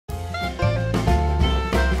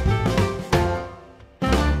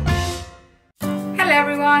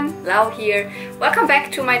everyone, Lau here. Welcome back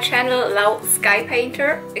to my channel Lau Sky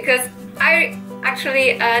Painter, because I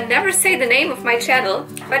actually never say the name of my channel,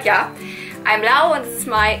 but yeah, I'm Lau and this is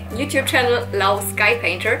my YouTube channel Lau Sky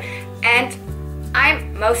Painter, and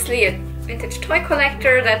I'm mostly a vintage toy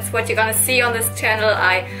collector. That's what you're gonna see on this channel.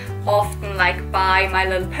 I often buy My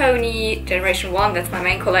Little Pony, Generation 1, that's my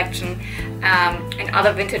main collection, and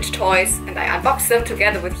other vintage toys, and I unbox them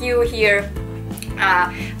together with you here.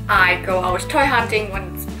 I go out toy hunting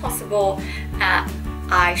when it's possible.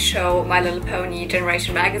 I show My Little Pony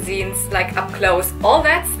Generation magazines up close, all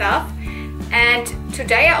that stuff. And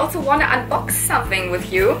today I also want to unbox something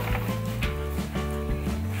with you.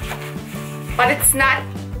 But it's not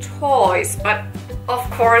toys, but of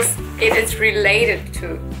course it is related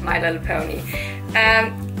to My Little Pony.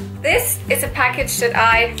 This is a package that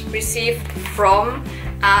I received from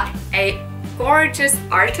a gorgeous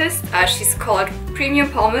artist. She's called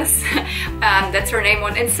Premiumpommes. That's her name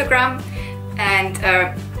on Instagram. And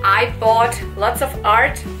I bought lots of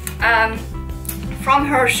art from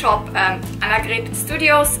her shop, Annagret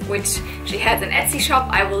Studios, which she has an Etsy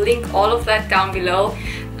shop. I will link all of that down below,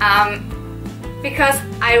 because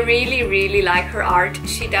I really like her art.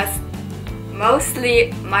 She does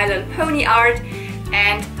mostly My Little Pony art,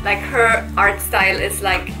 and her art style is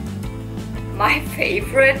my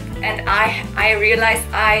favorite, and I realized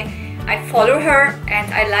I follow her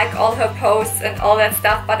and I like all her posts and all that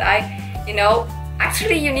stuff, but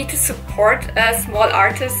actually you need to support small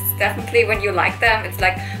artists, definitely, when you like them. It's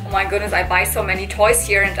oh my goodness, I buy so many toys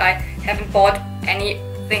here and I haven't bought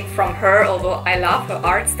anything from her, although I love her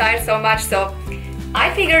art style so much. So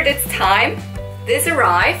I figured it's time. This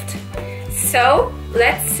arrived, so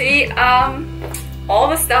let's see all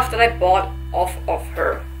the stuff that I bought off of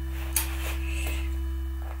her.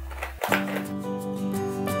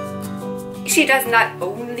 She does not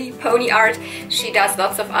only pony art, she does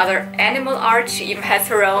lots of other animal art. She even has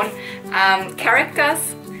her own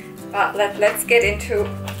characters. But let's get into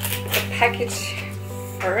the package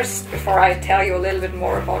first before I tell you a little bit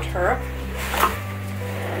more about her.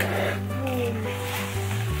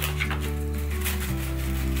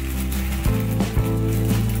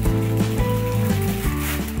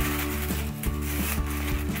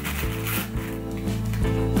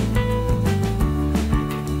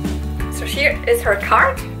 Here is her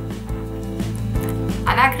card.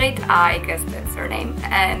 Annagret, I guess that's her name,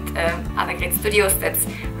 and Annagret Studios, that's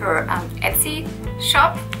her Etsy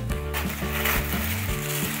shop.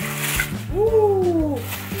 Ooh.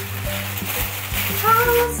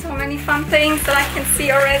 Oh, so many fun things that I can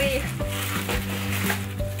see already.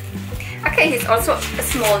 Okay, here's also a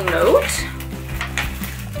small note.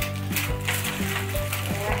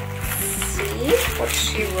 Let's see what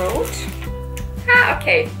she wrote.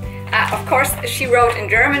 Okay. Of course, she wrote in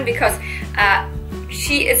German because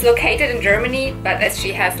she is located in Germany, but as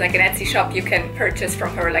she has an Etsy shop, you can purchase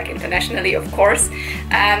from her internationally, of course.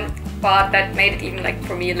 But that made it even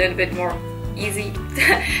for me a little bit more easy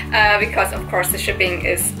because of course the shipping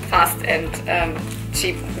is fast and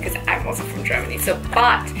cheap, because I'm also from Germany. So,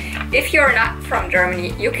 but if you're not from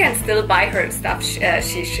Germany, you can still buy her stuff. She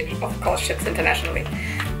of course ships internationally.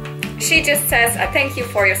 She just says, thank you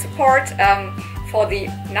for your support. For the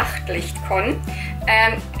Nachtlicht Con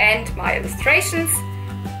and my illustrations.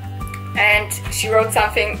 And she wrote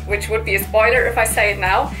something which would be a spoiler if I say it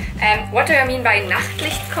now. What do I mean by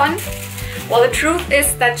Nachtlicht Con? Well, the truth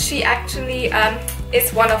is that she actually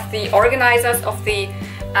is one of the organizers of the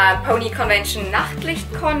pony convention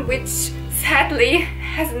Nachtlicht Con, which sadly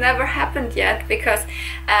has never happened yet, because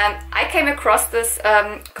I came across this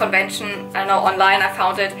convention, I don't know, online. I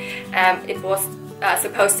found it. It was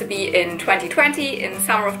supposed to be in 2020, in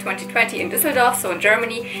summer of 2020 in Düsseldorf, so in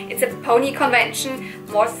Germany. It's a pony convention,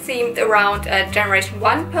 more themed around Generation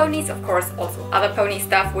 1 ponies. Of course, also other pony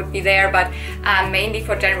stuff would be there, but mainly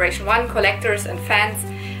for Generation 1 collectors and fans.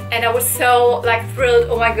 And I was so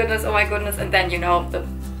thrilled, oh my goodness, and then the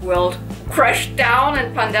world crashed down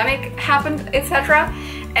and pandemic happened, etc.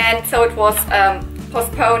 And so it was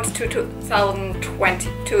postponed to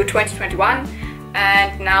 2021.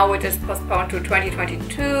 And now it is postponed to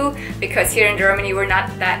 2022, because here in Germany we're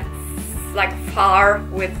not that far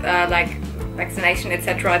with vaccination,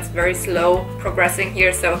 etc. It's very slow progressing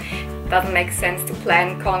here, so it doesn't make sense to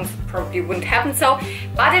plan. Cons probably wouldn't happen, so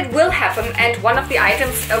but it will happen. And one of the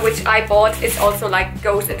items which I bought is also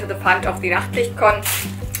goes into the fund of the Nachtlicht Con.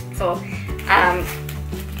 So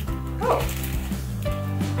oh,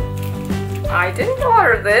 I didn't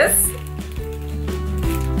order this.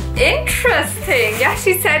 Interesting. Yeah,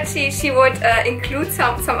 she said she would include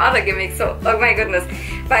some other gimmicks. So, oh my goodness.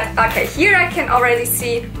 But okay, here I can already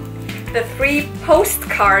see the 3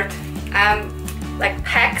 postcard like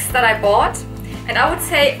packs that I bought, and I would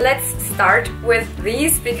say let's start with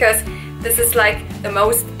these because this is like the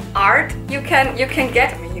most art you can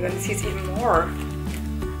get. I mean, you're gonna see even more.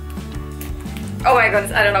 Oh my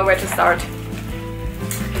goodness, I don't know where to start.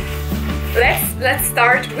 Let's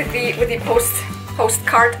start with the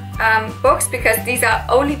postcard books because these are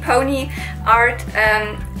only pony art,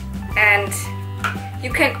 and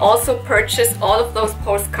you can also purchase all of those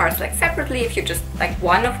postcards like separately if you just like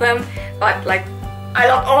one of them, but like I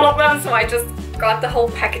love all of them, so I just got the whole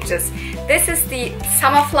packages. This is the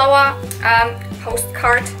summer flower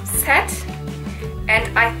postcard set,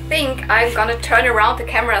 and I think I'm gonna turn around the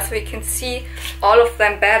camera so you can see all of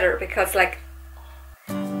them better because like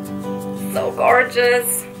so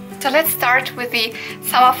gorgeous. So let's start with the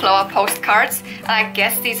summer flower postcards. I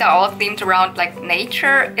guess these are all themed around like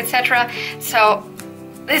nature, etc. So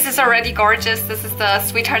this is already gorgeous. This is the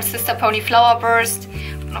Sweetheart Sister Pony Flower Burst,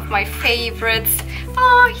 one of my favorites.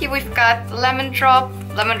 Oh, here we've got Lemon Drop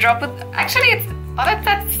with, actually it's, oh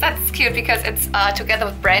that's cute because it's together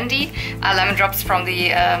with Brandy. Lemon Drops from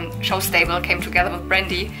the show stable came together with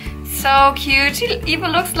Brandy. So cute. She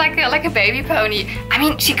even looks like a baby pony. I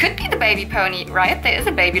mean, she could be the baby pony, right? There is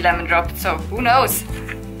a baby Lemon Drop, so who knows?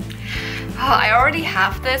 Oh, I already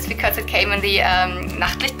have this because it came in the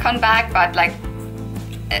Nachtlicht Con bag, but like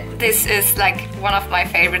this is like one of my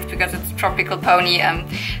favorites because it's tropical pony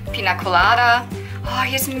Pina Colada. Oh,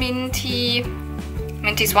 here's Minty.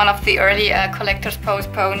 Minty's one of the early collector's pose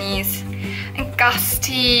ponies. And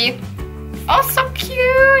Gusty. Oh, so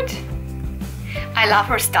cute. I love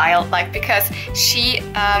her style, like because she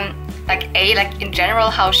like in general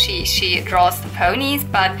how she draws the ponies,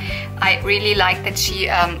 but I really like that she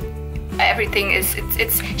everything is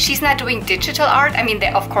she's not doing digital art. I mean,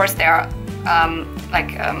 of course there are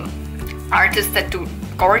artists that do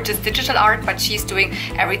gorgeous digital art, but she's doing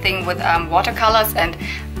everything with watercolors, and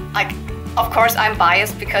like of course I'm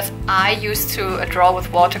biased because I used to draw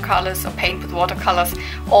with watercolors or paint with watercolors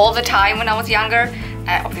all the time when I was younger.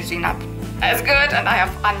 Obviously not as good, and I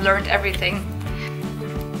have unlearned everything.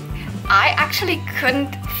 I actually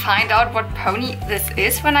couldn't find out what pony this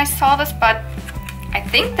is when I saw this, but I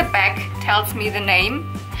think the back tells me the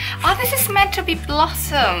name. Oh, this is meant to be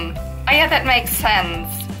Blossom. Oh yeah, that makes sense.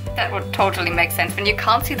 That would totally make sense. When you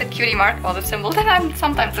can't see the cutie mark or the symbol, then I'm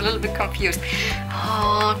sometimes a little bit confused.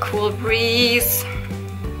 Oh, Cool Breeze.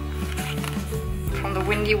 From the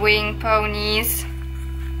Windy Wing ponies.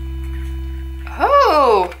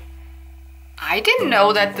 Oh! I didn't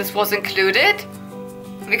know that this was included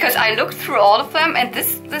because I looked through all of them and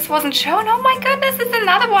this wasn't shown. Oh my goodness, this is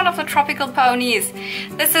another one of the tropical ponies.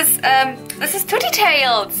 This is Tootie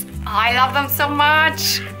Tails. Oh, I love them so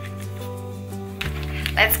much.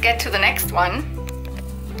 Let's get to the next one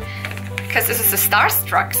because this is a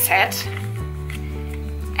Starstruck set,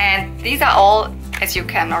 and these are all, as you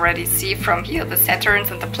can already see from here, the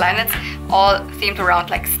Saturns and the planets, all themed around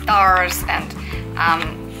like stars and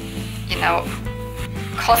you know,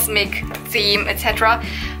 cosmic theme, etc.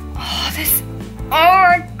 Oh, oh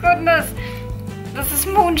my goodness, this is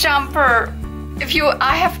Moonjumper.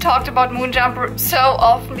 I have talked about Moonjumper so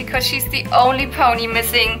often because she's the only pony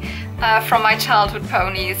missing from my childhood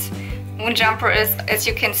ponies. Moonjumper is, as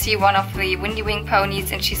you can see, one of the Windy Wing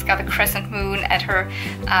ponies, and she's got a crescent moon at her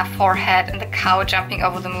forehead and the cow jumping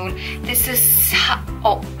over the moon. This is,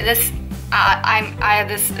 this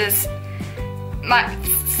is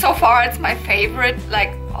so far it's my favorite.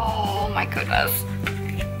 Like, oh my goodness,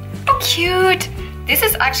 so cute. This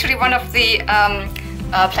is actually one of the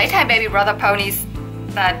Playtime Baby Brother ponies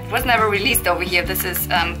that was never released over here. This is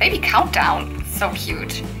Baby Countdown. So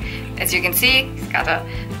cute. As you can see, he's got a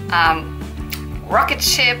rocket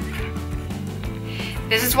ship.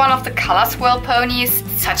 This is one of the Color Swirl ponies.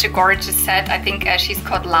 Such a gorgeous set. I think she's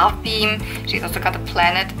called Love Beam. She's also got a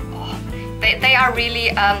planet. Oh, they are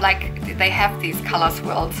really like, they have these color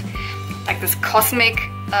swirls, like this cosmic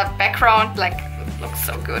background. Like, it looks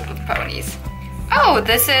so good with ponies. Oh,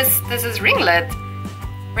 this is Ringlet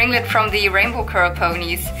from the Rainbow Curl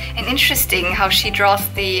ponies. And interesting how she draws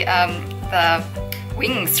the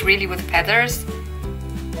wings really with feathers.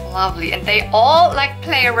 Lovely. And they all like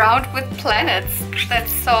play around with planets.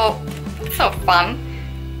 That's so fun.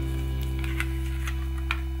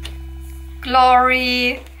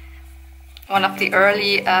 Glory, one of the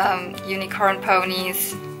early unicorn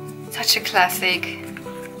ponies. Such a classic.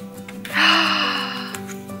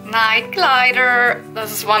 Night Glider.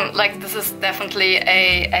 This is one, like, this is definitely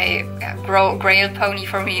a grail pony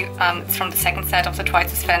for me. It's from the second set of the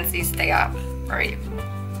Twice as Fancies. They are very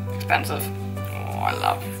expensive. Oh,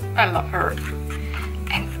 I love her.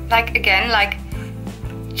 And like again, like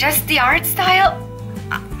just the art style.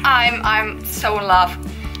 I'm so in love.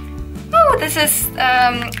 Oh, this is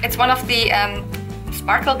it's one of the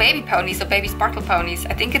Sparkle baby ponies, or baby Sparkle ponies.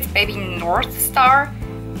 I think it's baby North Star,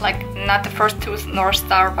 like not the first two North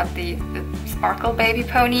Star, but the Sparkle baby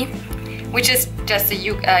pony, which is just a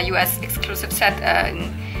US exclusive set.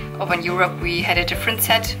 Over in Europe we had a different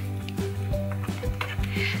set.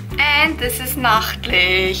 And this is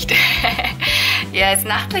Nachtlicht. Yes,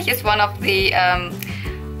 Nachtlicht is one of the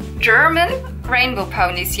German rainbow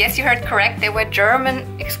ponies. Yes, you heard correct. They were German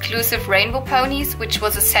exclusive rainbow ponies, which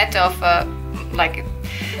was a set of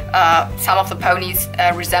some of the ponies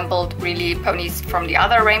resembled really ponies from the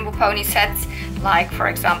other rainbow pony sets, like for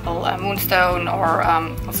example Moonstone, or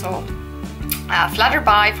also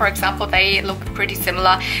Flutterby, for example. They look pretty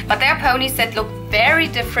similar, but they're ponies that look very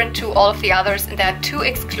different to all of the others, and they're too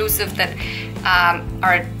exclusive that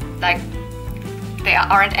are like, there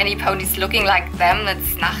aren't any ponies looking like them.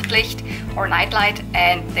 That's Nachtlicht or Nightlight,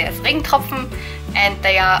 and there's Regentropfen, and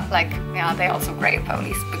they are like, yeah, they're also gray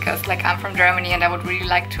ponies, because like I'm from Germany and I would really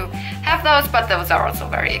like to have those, but those are also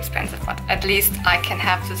very expensive. But at least I can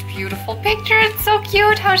have this beautiful picture. It's so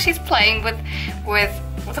cute how she's playing with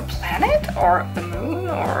a planet or the moon,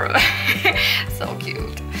 or so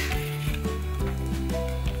cute.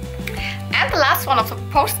 And the last one of the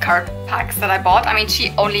postcard packs that I bought, I mean,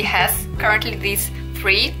 she only has currently these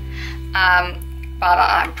 3, but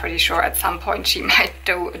I'm pretty sure at some point she might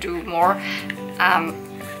do more.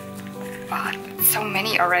 But so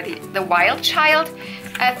many already. The Wild Child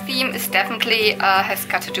theme is definitely has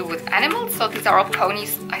got to do with animals. So these are all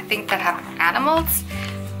ponies, I think, that have animals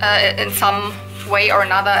in some way or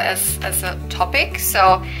another as a topic.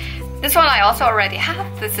 So this one I also already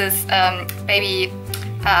have. This is baby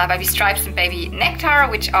Stripes and baby Nectar,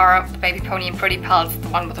 which are the baby pony in Pretty Pals, the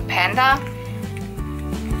one with the panda.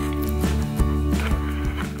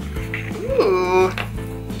 Ooh,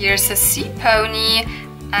 here's a sea pony,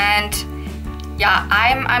 and yeah,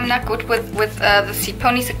 I'm not good with the sea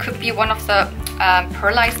ponies. It could be one of the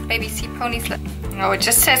pearlized baby sea ponies. No, it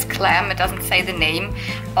just says Clam. It doesn't say the name,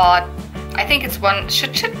 but I think it's one.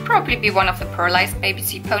 Should probably be one of the pearlized baby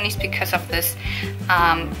sea ponies because of this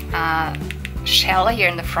shell here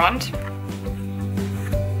in the front.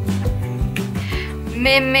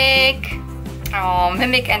 Mimic. Oh,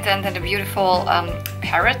 Mimic, and then the beautiful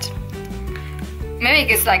parrot.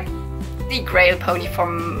 Mimic is like the grail pony for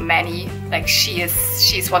many. Like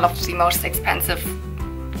she's one of the most expensive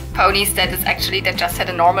ponies that just had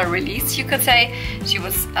a normal release, you could say. She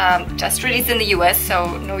was just released in the US,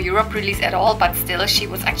 so no Europe release at all, but still she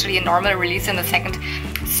was actually a normal release in the second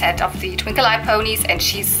set of the Twinkle Eye ponies, and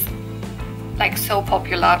she's like so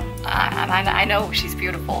popular, and I know she's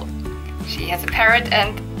beautiful. She has a parrot,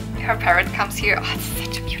 and her parrot comes here. Oh, it's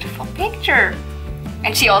such a beautiful picture.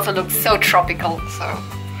 And she also looks so tropical, so...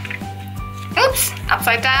 Oops,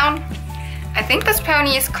 upside down. I think this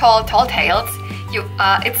pony is called Tall Tales.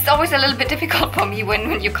 It's always a little bit difficult for me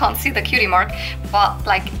when you can't see the cutie mark, but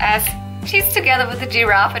like as she's together with the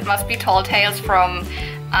giraffe, it must be Tall Tales from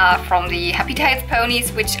the Happy Tails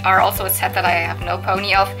ponies, which are also a set that I have no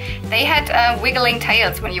pony of. They had wiggling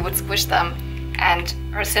tails when you would squish them, and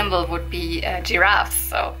her symbol would be giraffes,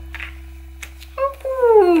 so...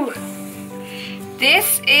 Ooh.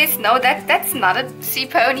 This is, no, that's not a sea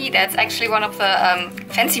pony, that's actually one of the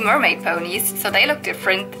Fancy Mermaid ponies, so they look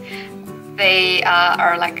different. They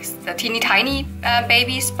are like the teeny tiny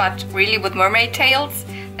babies, but really with mermaid tails.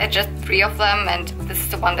 There are just 3 of them, and this is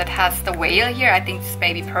the one that has the whale here. I think this is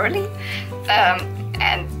baby Pearly.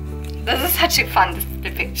 And this is such a fun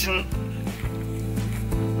depiction.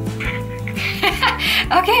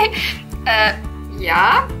 Okay,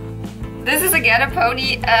 yeah. This is again a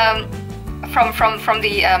pony from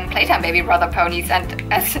the Playtime Baby Brother ponies, and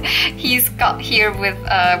as he's got here with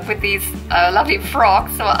these lovely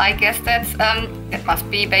frogs, so I guess that's it must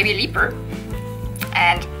be Baby Leaper.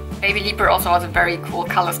 And Baby Leaper also has a very cool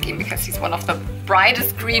color scheme because he's one of the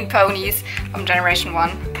brightest green ponies from Generation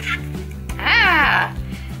 1. Ah,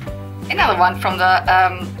 another one from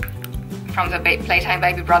the Playtime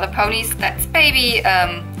Baby Brother ponies. That's Baby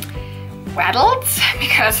Waddles,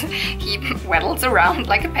 because he waddles around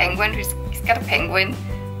like a penguin. He's got a penguin.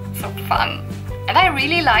 So fun. And I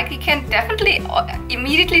really like, you can definitely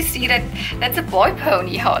immediately see that that's a boy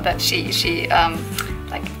pony, how that she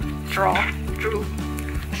like drew.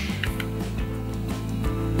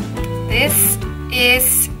 This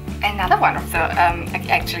is another one of the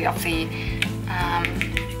actually of the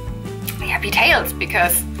Happy Tails,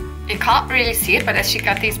 because you can't really see it, but as she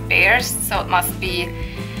got these bears, so it must be,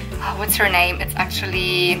 oh, what's her name? It's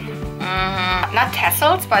actually not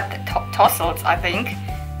tassels, but tassels, I think.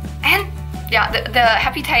 And yeah, the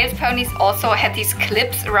Happy Tails ponies also had these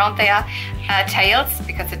clips around their tails,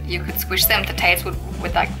 because you could squish them, the tails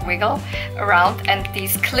would like wiggle around, and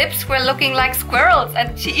these clips were looking like squirrels,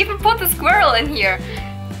 and she even put the squirrel in here.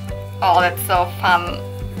 Oh, that's so fun.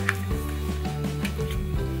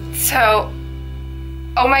 So,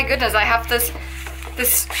 oh my goodness, I have this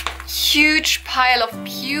huge pile of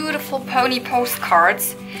beautiful pony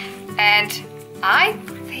postcards, and I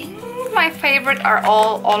think my favorite are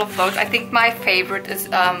all of those. I think my favorite is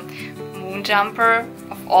Moonjumper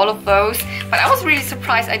of all of those, but I was really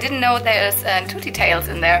surprised. I didn't know there's Tootie Tails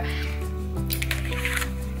in there.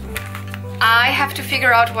 I have to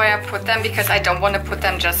figure out where I put them, because I don't want to put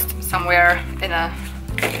them just somewhere in a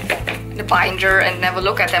binder and never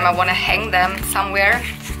look at them. I want to hang them somewhere.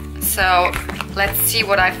 So let's see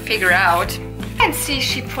what I figure out. And see,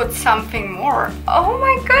 she put something more. Oh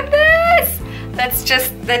my goodness! Let's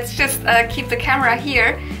just keep the camera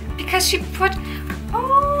here, because she put,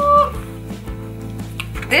 oh,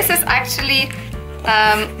 this is actually,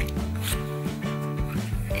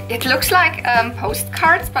 it looks like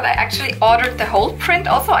postcards, but I actually ordered the whole print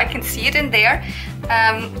also. I can see it in there.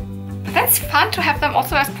 But that's fun to have them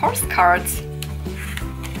also as postcards.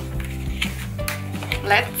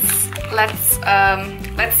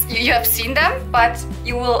 You have seen them, but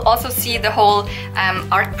you will also see the whole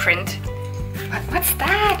art print. But what's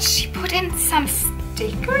that? She put in some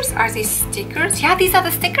stickers. Are these stickers? Yeah, these are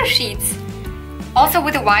the sticker sheets. Also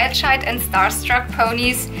with the Wildchild and Starstruck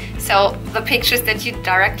ponies. So the pictures that you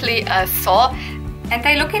directly saw, and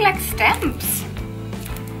they're looking like stamps.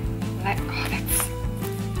 Like, oh, that's...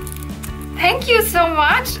 Thank you so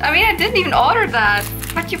much. I mean, I didn't even order that,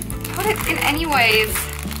 but you put it in anyways.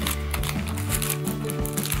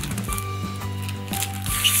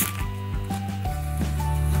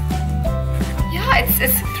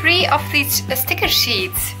 It's 3 of these sticker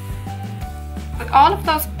sheets with all of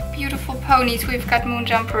those beautiful ponies. We've got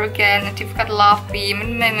Moonjumper again, and you've got Love Beam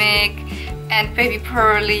and Mimic and Baby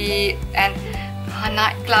Pearly and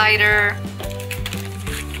Night Glider.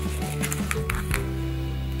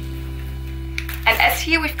 And as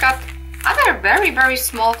here we've got other very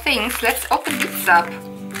small things. Let's open these up.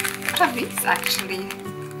 What are these actually?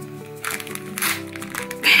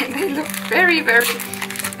 They look very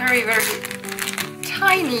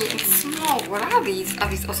tiny and small. What are these? Are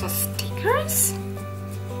these also stickers?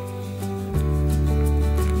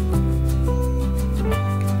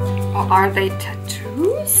 Or are they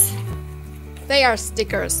tattoos? They are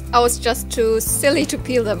stickers. I was just too silly to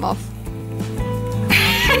peel them off.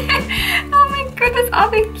 Oh my goodness, are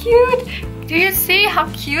they cute? Do you see how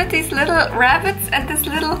cute these little rabbits and this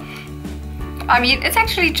little... I mean, it's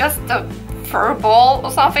actually just a fur ball or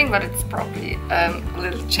something, but it's probably a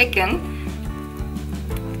little chicken.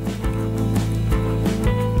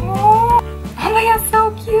 Oh, they are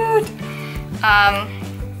so cute.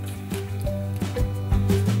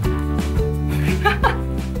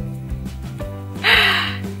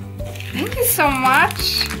 Thank you so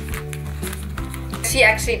much. She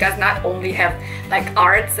actually does not only have like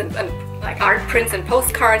arts and like art prints and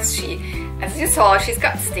postcards. She, as you saw, she's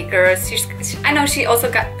got stickers. I know she also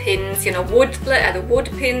got pins, you know, wood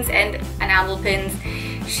pins and enamel pins.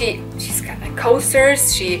 She's got like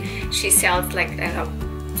coasters. She sells like, I don't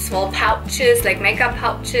know, small pouches, like makeup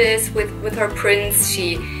pouches with her prints.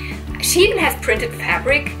 She even has printed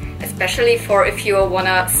fabric, especially for if you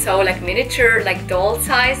wanna sew like miniature, like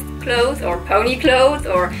doll-sized clothes or pony clothes,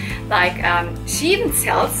 or like she even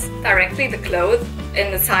sells directly the clothes in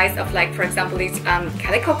the size of, like, for example, these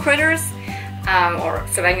calico critters or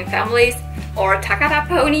surviving families or Takata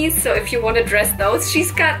ponies. So if you want to dress those,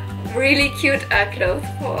 she's got really cute clothes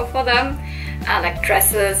for them, like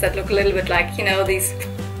dresses that look a little bit like, you know, these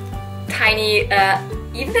tiny,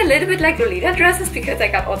 even a little bit like Lolita dresses, because I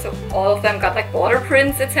got also, all of them got like border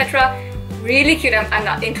prints, etc. Really cute. I'm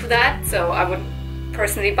not into that, so I wouldn't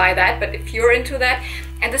personally buy that, but if you're into that.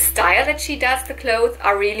 And the style that she does the clothes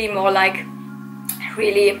are really more like,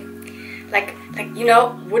 really like you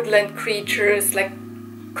know, woodland creatures, like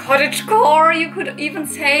cottagecore, you could even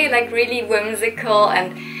say, like really whimsical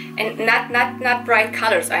and not bright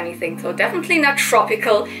colors or anything. So definitely not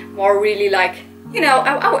tropical, more really like, you know,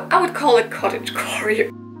 I would call it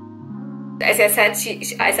cottagecore. As I said,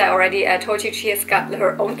 as I already told you, she has got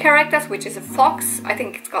her own characters, which is a fox. I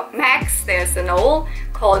think it's got Max. There's an owl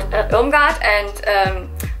called Irmgard, and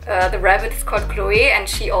the rabbit is called Chloe. And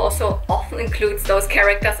she also often includes those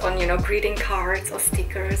characters on, you know, greeting cards or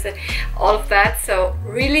stickers and all of that. So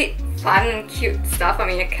really fun and cute stuff. I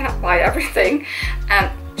mean, you cannot buy everything.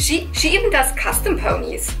 she even does custom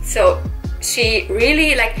ponies. So she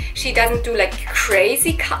really she doesn't do like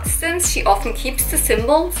crazy customs. She often keeps the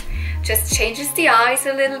symbols, just changes the eyes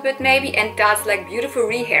a little bit maybe, and does like beautiful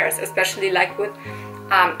rehairs, especially like with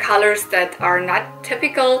colors that are not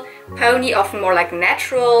typical pony, often more like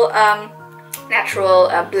natural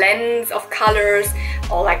blends of colors,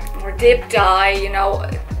 or like more dip dye, you know.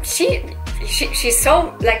 She's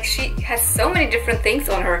so like, she has so many different things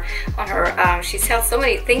on her she sells so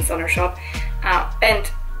many things on her shop, and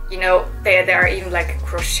you know, there are even like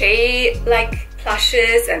crochet like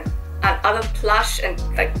plushes and other plush, and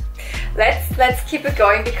like let's keep it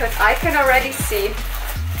going, because I can already see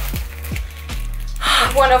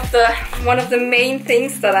one of the main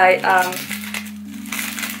things that I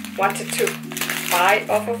wanted to buy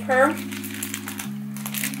off of her,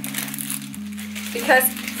 because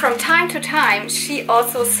from time to time she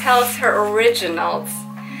also sells her originals,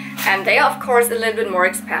 and they are of course a little bit more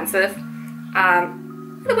expensive.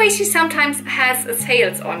 The way she sometimes has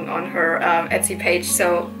sales on her Etsy page,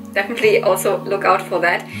 so definitely also look out for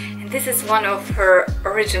that. And this is one of her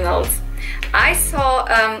originals. I saw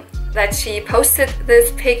that she posted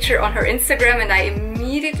this picture on her Instagram, and I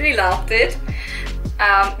immediately loved it,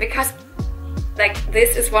 because like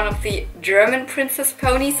this is one of the German princess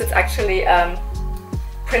ponies. It's actually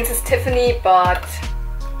Princess Tiffany, but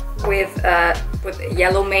with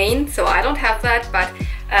yellow mane. So I don't have that, but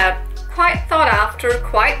quite thought after,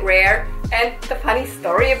 quite rare. And the funny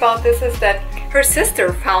story about this is that her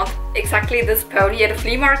sister found exactly this pony at a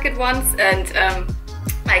flea market once, and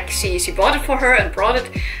like she bought it for her and brought it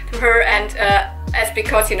to her, and as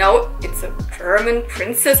because, you know, it's a German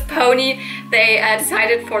princess pony, they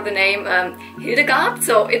decided for the name Hildegard.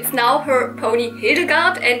 So it's now her pony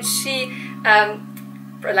Hildegard, and she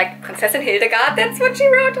like Prinzessin Hildegard, that's what she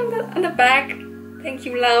wrote on the back. Thank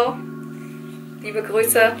you, Lau. Liebe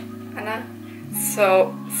Grüße, Anna.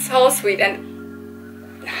 So sweet.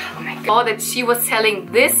 And oh my god, that she was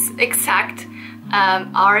selling this exact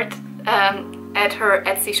art at her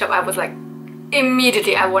Etsy shop. I was like,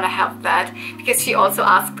 immediately I want to have that, because she also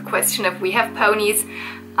asked the question if we have ponies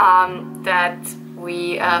that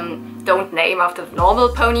we don't name after the normal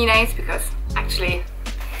pony names, because actually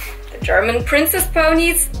the German princess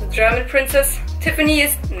ponies, the German princess Tiffany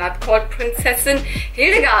is not called Prinzessin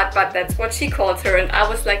Hildegard, but that's what she calls her. And I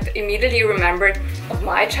was like, immediately remembered of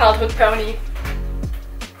my childhood pony.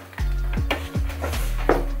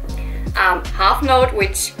 Half Note,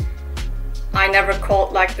 which I never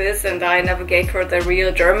called like this, and I never gave her the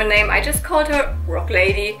real German name. I just called her Rock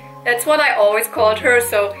Lady. That's what I always called her.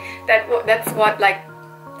 So that's what like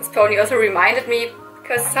this pony also reminded me,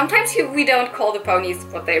 because sometimes we don't call the ponies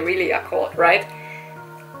what they really are called, right?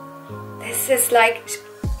 This is like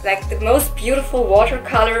the most beautiful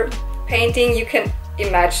watercolor painting you can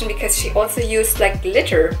imagine, because she also used like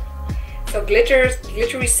glitter. So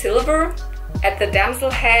glittery silver at the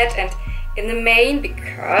damsel head and in the mane,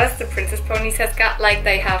 because the princess ponies has got like,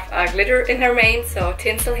 they have glitter in her mane, so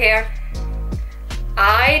tinsel hair.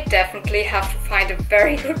 I definitely have to find a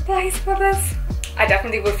very good place for this. I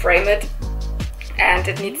definitely will frame it, and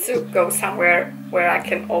it needs to go somewhere where I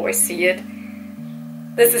can always see it.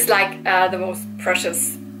 This is like the most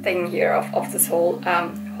precious thing here of this whole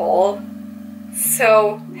haul.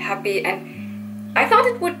 So happy, and I thought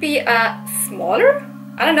it would be smaller.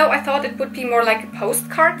 I don't know, I thought it would be more like a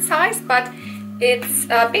postcard size, but it's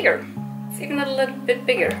bigger. It's even a little bit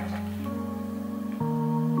bigger.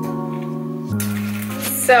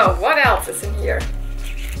 So what else is in here?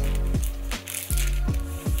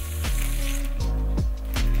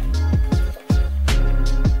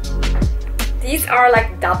 These are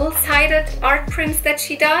like double-sided art prints that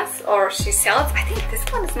she does, or she sells. I think this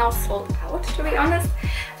one is now sold out, to be honest.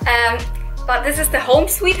 But this is the Home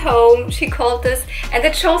Sweet Home, she called this, and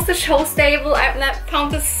it shows the show stable. I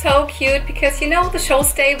found this so cute, because you know, the show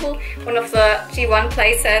stable, one of the G1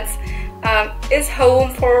 playsets, is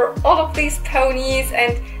home for all of these ponies,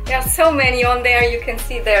 and there are so many on there. You can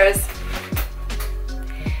see there's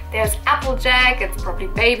Applejack, it's probably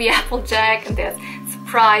baby Applejack, and there's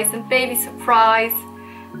Surprise and Baby Surprise,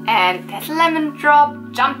 and there's Lemon Drop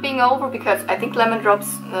jumping over, because I think Lemon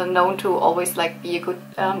Drop's known to always like be a good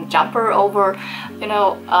jumper over, you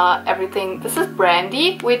know, everything. This is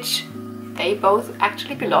Brandy, which they both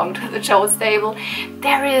actually belong to the show stable.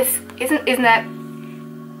 There is, isn't that?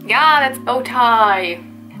 Yeah, that's Bowtie.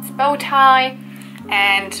 It's Bowtie,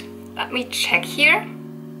 and let me check here.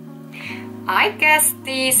 I guess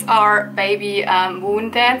these are Baby Moon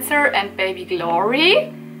Dancer and Baby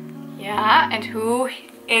Glory. Yeah, and who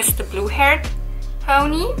is the blue-haired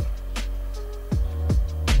pony?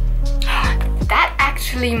 That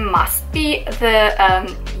actually must be the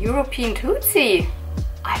European Tootsie.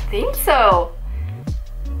 I think so.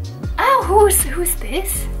 Oh, who's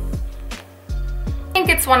this? I think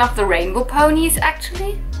it's one of the rainbow ponies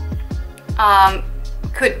actually.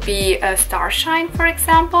 Could be a Starshine, for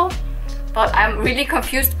example. But I'm really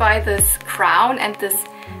confused by this crown and this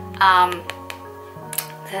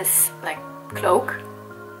this like cloak.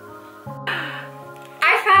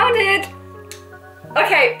 I found it.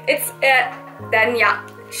 Okay, it's then yeah,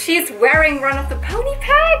 she's wearing one of the pony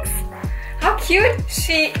packs. How cute!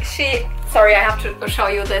 She sorry, I have to show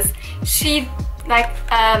you this. She like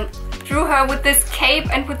drew her with this cape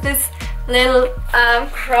and with this little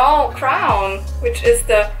crown, which is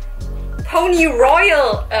the Pony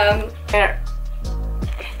Royal.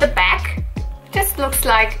 The back just looks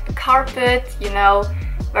like a carpet, you know,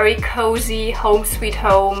 very cozy, home sweet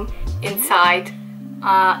home inside,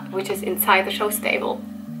 which is inside the show stable.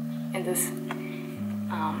 In this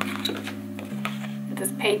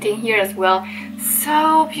painting here as well,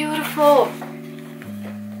 so beautiful.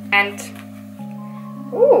 And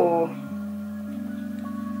ooh,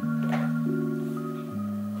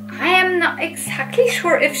 I am not exactly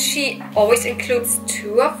sure if she always includes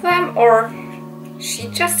two of them or she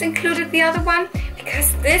just included the other one,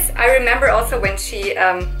 because this I remember also when she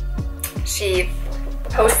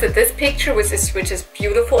posted this picture, which is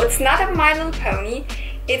beautiful. It's not a My Little Pony,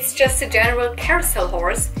 it's just a general carousel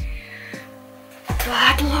horse.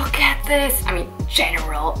 But look at this. I mean,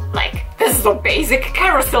 general, like, this is a basic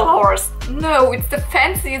carousel horse. No, it's the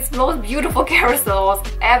fanciest, most beautiful carousel horse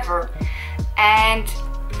ever. And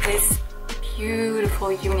this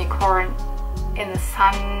beautiful unicorn in the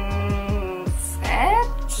sunset?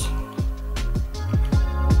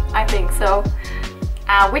 I think so.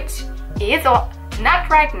 Which is, not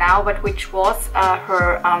right now, but which was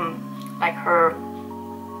her, like her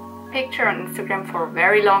picture on Instagram for a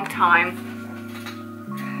very long time.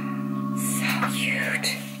 So cute.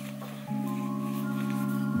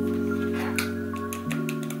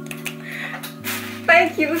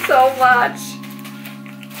 Thank you so much.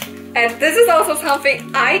 And this is also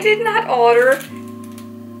something I did not order.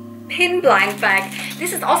 Pin blind bag.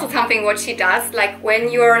 This is also something what she does, like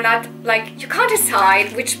when you're not, like, you can't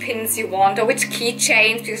decide which pins you want or which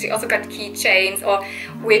keychains, because she also got keychains, or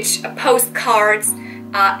which postcards.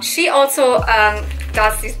 She also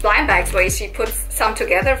does these blind bags where she puts some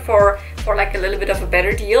together for like a little bit of a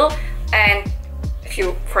better deal. And if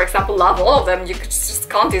you, for example, love all of them, you just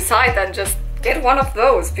can't decide, then just get one of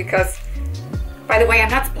those. Because, by the way, I'm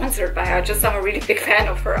not sponsored by her, just I'm a really big fan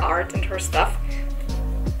of her art and her stuff.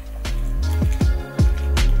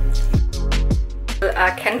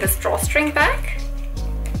 A canvas drawstring bag,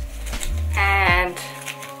 and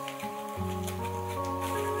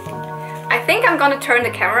I think I'm gonna turn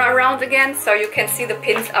the camera around again so you can see the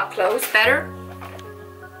pins up close better.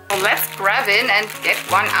 So let's grab in and get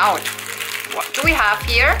one out. What do we have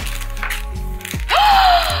here?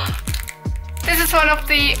 This is one of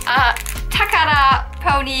the Takara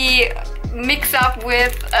pony mix up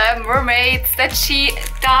with mermaids that she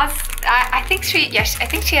does. I think she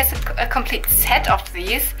has a complete set of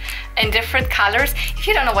these in different colors. If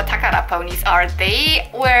you don't know what Takara ponies are, they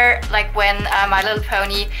were like when My Little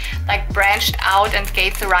Pony like branched out and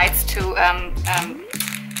gave the rights to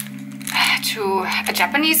a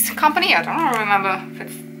Japanese company. I don't remember if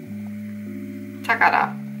it's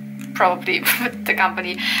Takara, probably the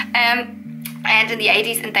company. And in the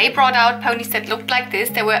 80s, and they brought out ponies that looked like this.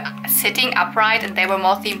 They were sitting upright and they were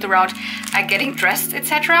more themed around getting dressed,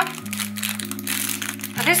 etc.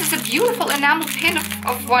 This is a beautiful enamel pin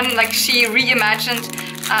of one, like she reimagined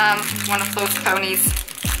one of those ponies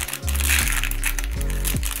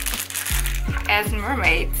as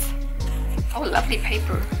mermaids. Oh, lovely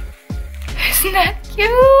paper. Isn't that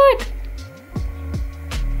cute?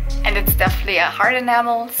 And it's definitely a hard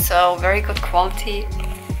enamel, so very good quality.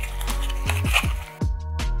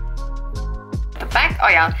 The back, oh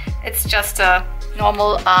yeah, it's just a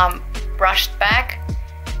normal brushed back.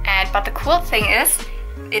 But the cool thing is,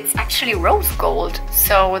 it's actually rose gold,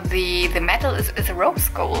 so the metal is a rose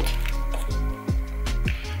gold.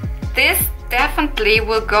 This definitely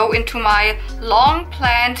will go into my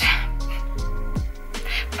long-planned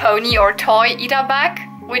pony or toy Ida bag,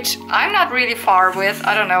 which I'm not really far with.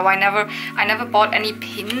 I don't know. I never bought any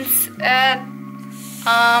pins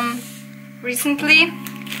recently.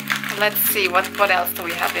 Let's see what else do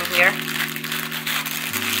we have in here.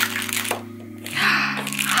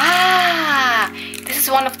 Ah, this is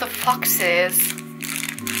one of the foxes.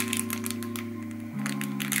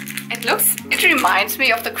 It reminds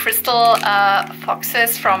me of the crystal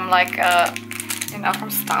foxes from like, you know, from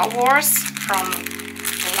Star Wars, from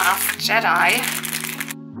Last Jedi.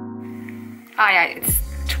 Ah yeah, it's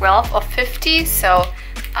 12 of 50, so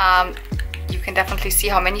you can definitely see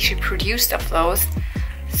how many she produced of those.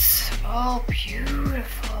 So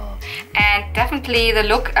beautiful. And definitely the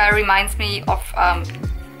look reminds me of,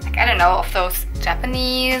 like, I don't know, of those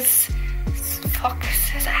Japanese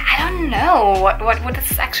foxes. I don't know what this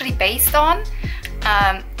is actually based on,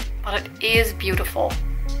 but it is beautiful.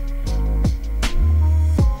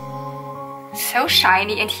 So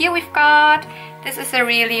shiny. And here we've got, this is a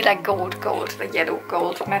really like gold, the yellow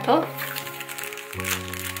gold metal.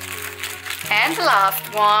 And the last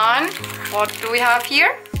one, what do we have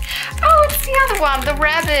here? Oh, it's the other one, the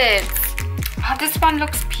rabbit. Oh, this one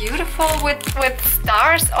looks beautiful with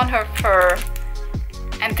stars on her fur.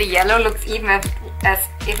 And the yellow looks even as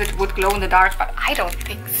if it would glow in the dark, but I don't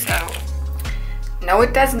think so. No,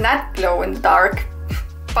 it does not glow in the dark.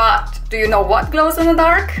 But do you know what glows in the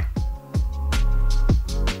dark?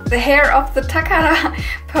 The hair of the Takara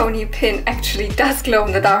pony pin actually does glow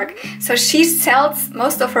in the dark. So she sells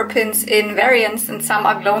most of her pins in variants, and some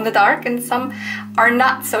are glow in the dark and some are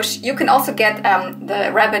not. So you can also get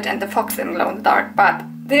the rabbit and the fox in glow in the dark, but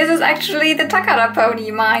this is actually the Takara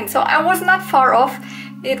pony mine. So I was not far off.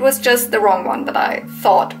 It was just the wrong one that I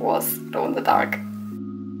thought was glow in the dark.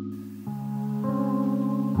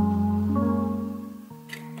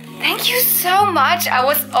 Thank you so much. I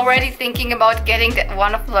was already thinking about getting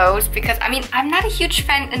one of those because, I mean, I'm not a huge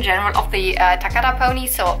fan in general of the Takara pony,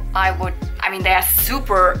 so I mean, they are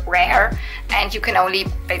super rare and you can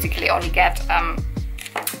basically only get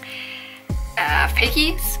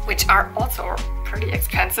fakies, which are also pretty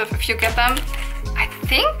expensive if you get them. I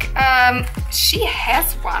think she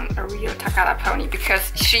has a real Takara pony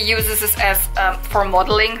because she uses this as for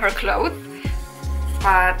modeling her clothes,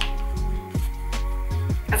 but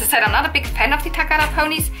as I said, I'm not a big fan of the Takara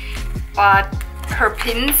ponies, but her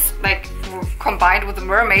pins, like, combined with the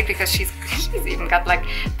mermaid, because she's even got like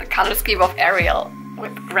the color scheme of Ariel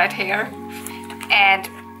with red hair and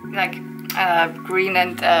like green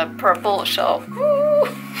and purple. So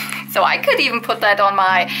I could even put that on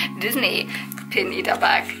my Disney pin eater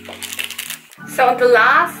bag. So the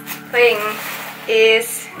last thing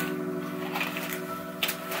is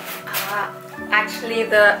actually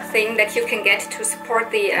the thing that you can get to support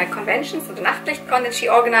the convention, so the Nachtlicht Con that she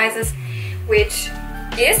organizes, which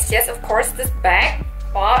is, yes, of course, this bag,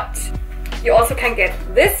 but you also can get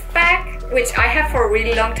this bag, which I have for a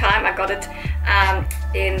really long time. I got it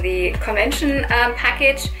in the convention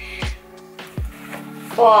package,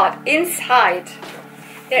 but inside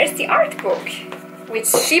there is the art book, which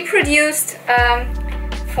she produced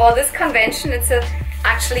for this convention. It's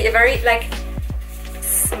actually a very like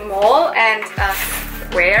small and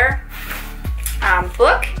rare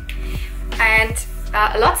book, and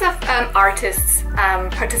lots of artists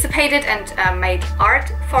participated and made art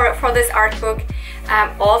for this art book,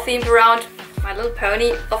 all themed around My Little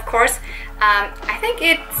Pony, of course. I think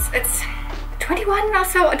it's 21 or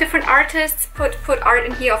so different artists put art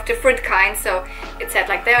in here of different kinds. So it said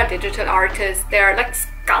like there are digital artists, there are like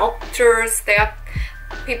sculptors, there are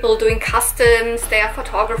people doing customs, there are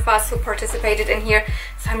photographers who participated in here.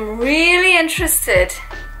 So I'm really interested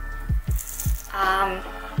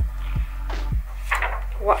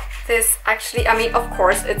what this actually, I mean, of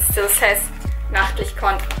course it still says Nachtlicht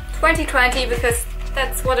Con 2020 because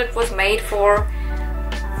that's what it was made for.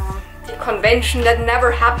 The convention that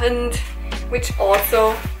never happened, which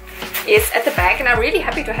also is at the back, and I'm really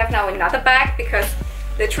happy to have now another bag because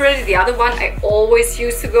literally the other one I always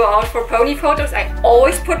used to go out for pony photos. I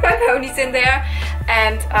always put my ponies in there,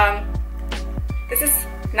 and this is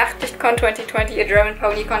Nachtlicht Con 2020, a German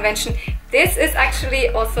pony convention. This is actually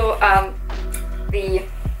also the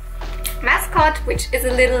mascot, which is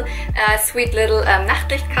a little sweet little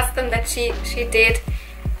Nachtlicht custom that she did.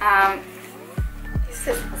 Is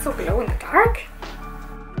this also glow in the dark?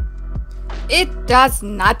 It does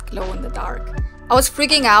not glow in the dark. I was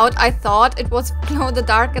freaking out. I thought it was glow in the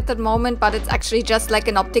dark at that moment, but it's actually just like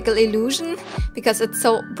an optical illusion because it's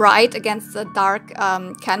so bright against the dark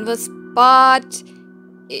canvas, but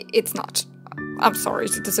it's not. I'm sorry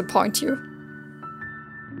to disappoint you.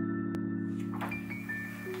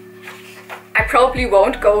 I probably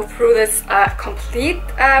won't go through this complete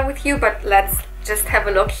with you, but let's just have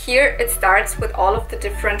a look here. It starts with all of the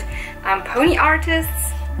different pony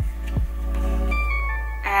artists,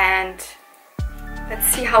 and let's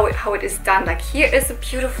see how it is done. Like here is a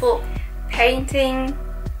beautiful painting,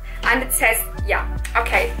 and it says, yeah,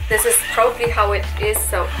 okay, this is probably how it is.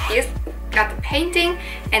 So here's got the painting,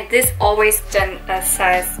 and this always then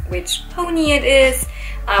says which pony it is.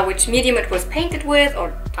 which medium it was painted with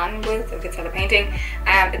or done with, if it's not a painting.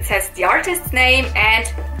 It says the artist's name and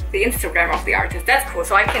the Instagram of the artist. That's cool,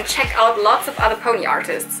 so I can check out lots of other pony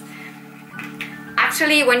artists.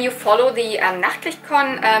 Actually, when you follow the Nachtlicht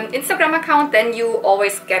Con Instagram account, then you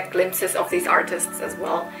always get glimpses of these artists as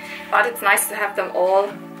well. But it's nice to have them all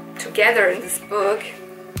together in this book.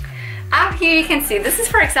 Here you can see, this is,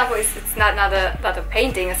 for example, it's not a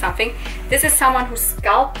painting or something. This is someone who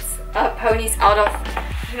sculpts ponies out of,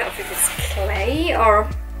 I don't know if it is clay or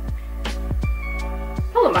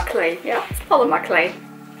polymer clay. Yeah, it's polymer clay.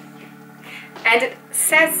 And it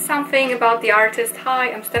says something about the artist.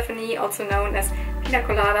 Hi, I'm Stephanie, also known as Pina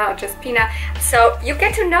Colada or just Pina. So you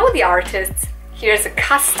get to know the artists. Here's a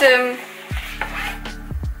custom.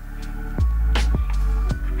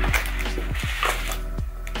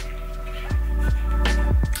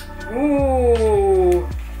 Ooh,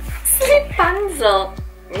 Rapunzel.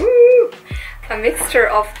 Ooh, a mixture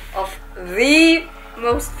of the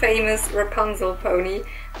most famous Rapunzel pony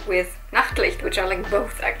with Nachtlicht, which are like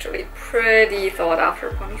both actually pretty thought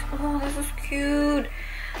after ponies. Oh, this is cute.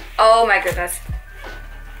 Oh my goodness.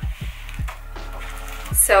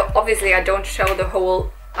 So obviously I don't show the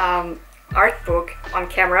whole art book on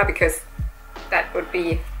camera because that would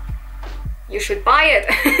be, you should buy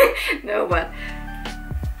it. No, but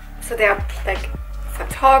so they are like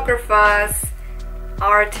photographers,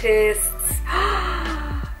 artists.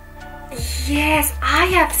 Yes, I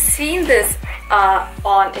have seen this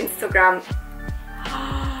on Instagram.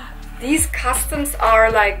 These customs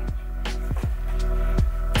are like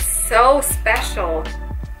so special.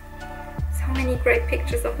 So many great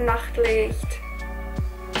pictures of Nachtlicht.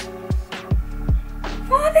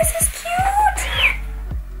 Oh, this is cute!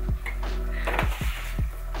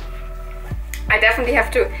 I definitely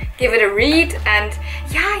have to give it a read, and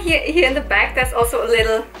yeah, here in the back there's also a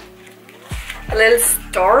little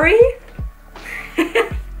story.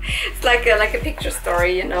 It's like a picture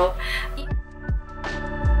story, you know.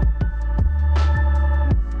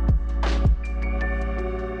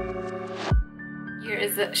 Here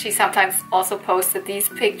is she sometimes also posted these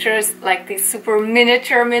pictures, like these super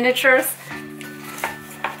miniatures.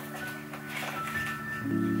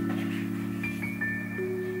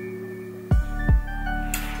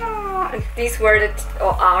 These were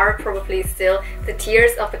or are probably still the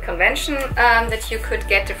tiers of the convention that you could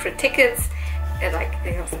get different tickets, like,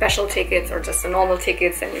 you know, special tickets or just the normal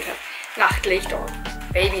tickets, and you'd have Nachtlicht or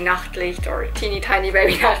baby Nachtlicht or teeny tiny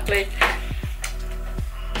baby Nachtlicht.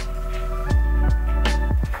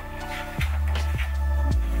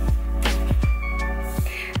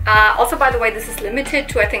 Also, by the way, this is limited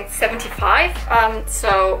to I think 75,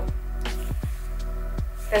 so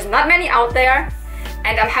there's not many out there.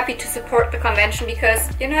 And I'm happy to support the convention because,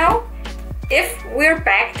 you know, if we're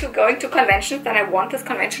back to going to conventions, then I want this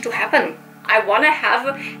convention to happen. I want to have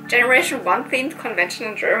a Generation 1 themed convention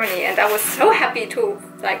in Germany, and I was so happy to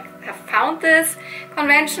like have found this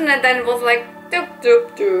convention, and then it was like doop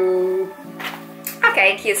doop doop.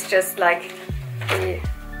 Okay, here's just like the,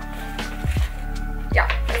 yeah,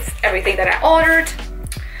 that's everything that I ordered.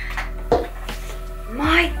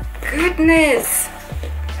 My goodness.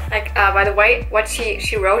 Like, by the way, what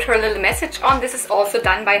she wrote her little message on, this is also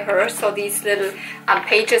done by her. So these little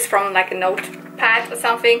pages from like a notepad or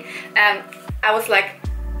something. I was like,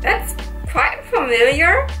 that's quite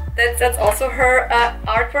familiar. That's also her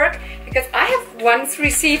artwork, because I have once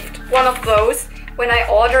received one of those when I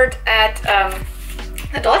ordered at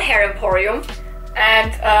a doll hair emporium,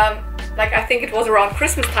 and like I think it was around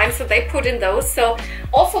Christmas time, so they put in those. So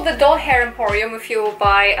also the doll hair emporium, if you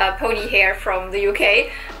buy pony hair from the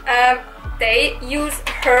UK, they use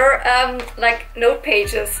her like note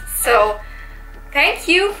pages. So thank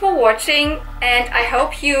you for watching, and I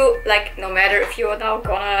hope you, like, no matter if you're now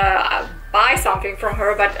gonna buy something from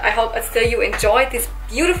her, but I hope still you enjoyed this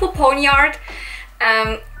beautiful pony art,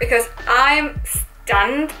 because I'm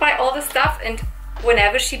stunned by all the stuff, and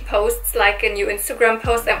whenever she posts like a new Instagram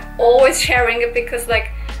post, I'm always sharing it, because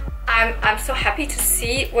like I'm so happy to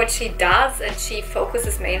see what she does, and she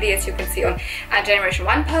focuses mainly, as you can see, on Generation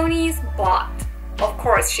 1 ponies, but of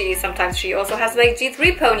course she also has like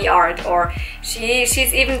G3 pony art, or she's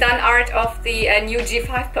even done art of the new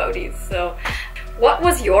G5 ponies. So what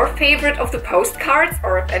was your favorite of the postcards,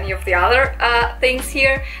 or of any of the other things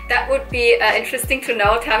here? That would be interesting to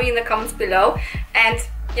know. Tell me in the comments below. And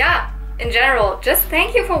yeah, in general, just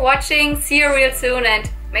thank you for watching. See you real soon, and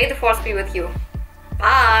may the force be with you.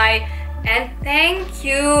 Bye, and thank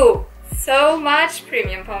you so much,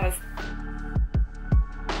 Premiumpommes.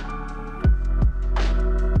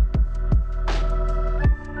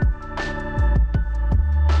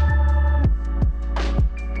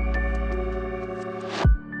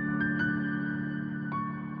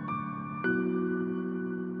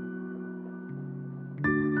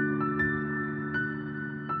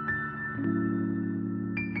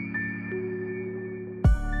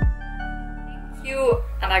 you,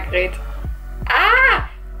 Annagret. Ah,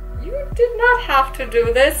 you did not have to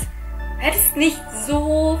do this. Du hättest nicht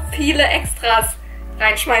so viele Extras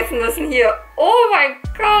reinschmeißen müssen hier. Oh mein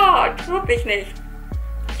Gott, wirklich nicht.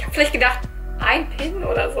 Ich habe vielleicht gedacht, ein Pin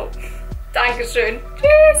oder so. Dankeschön.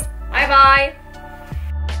 Tschüss. Bye, bye.